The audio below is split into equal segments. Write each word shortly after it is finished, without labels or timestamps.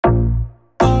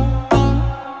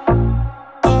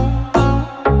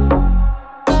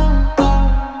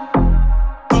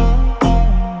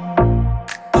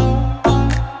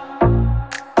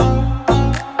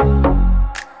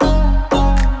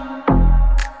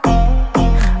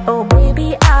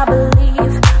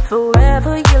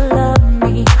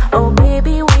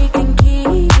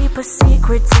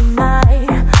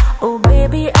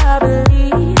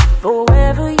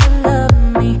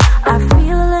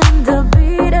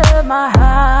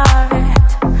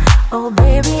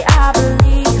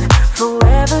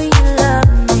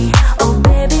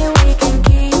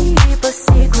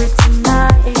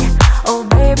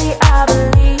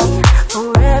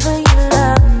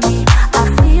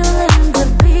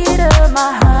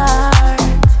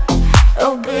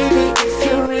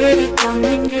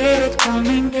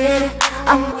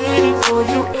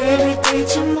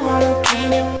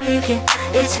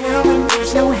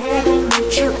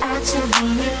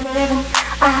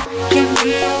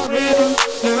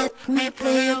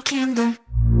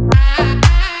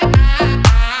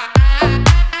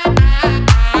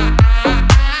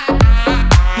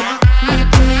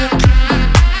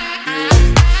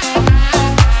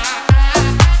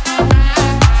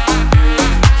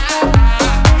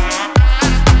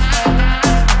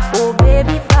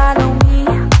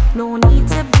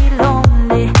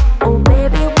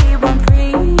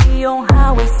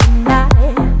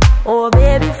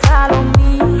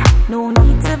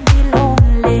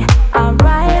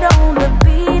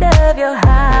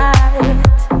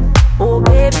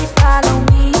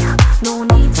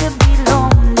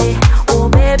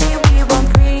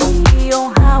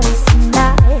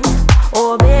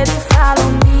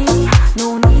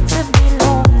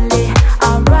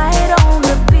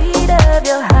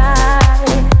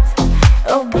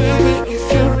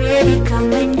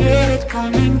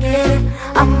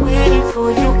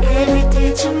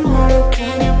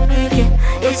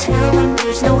is heaven,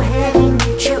 there's no heaven.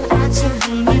 Need you active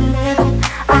in me living.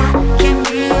 I can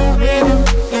be a rhythm.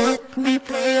 Let me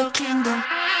play your kingdom.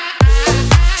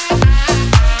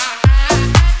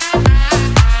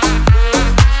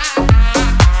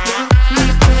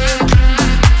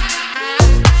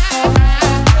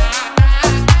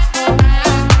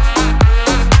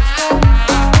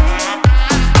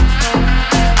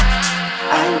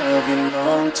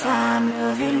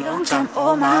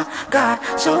 Oh my God,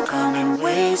 so come and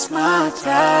waste my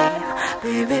time.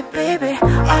 Baby, baby,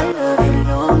 I love you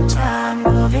long time,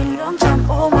 love you long time.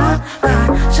 Oh my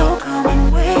God, so come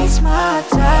and waste my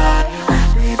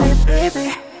time. Baby,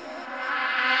 baby.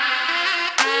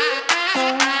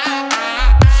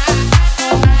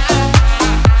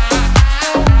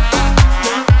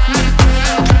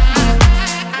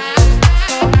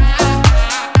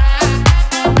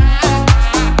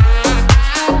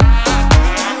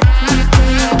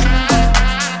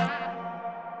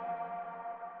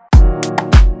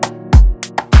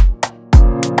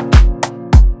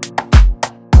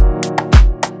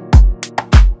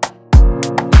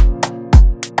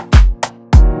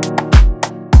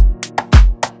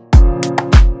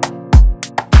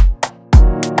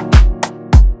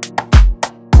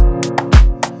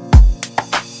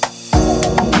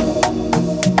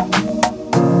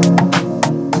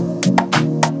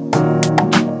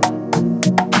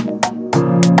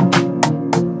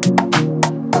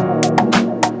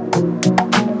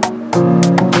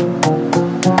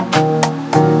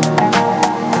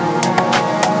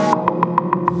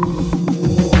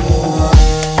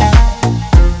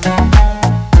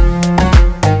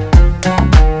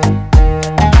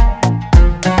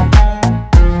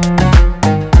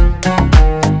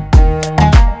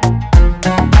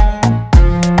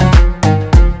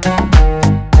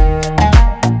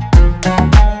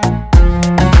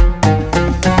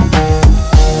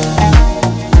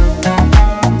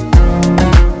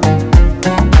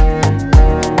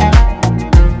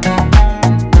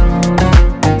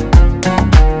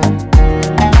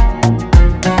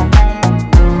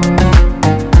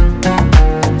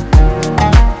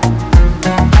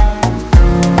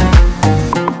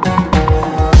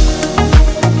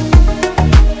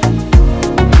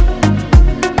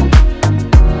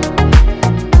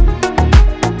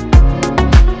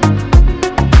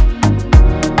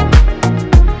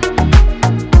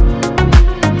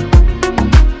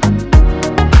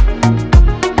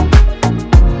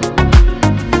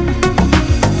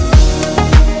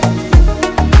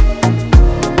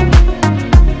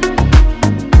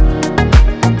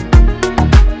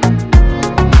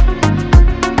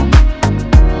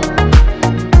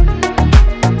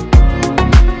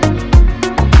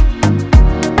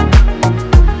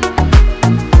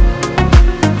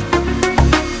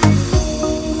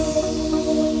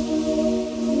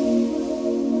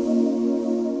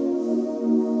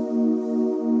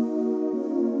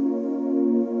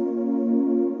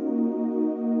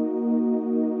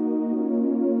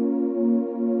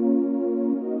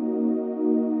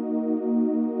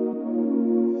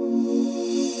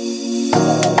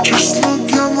 Just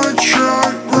look at my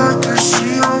track record,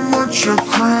 see how much I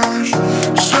crashed.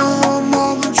 Still I'm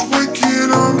always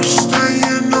waking up, just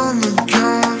staying on the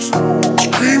gas.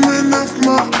 Screaming at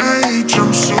my age,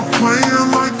 I'm still playing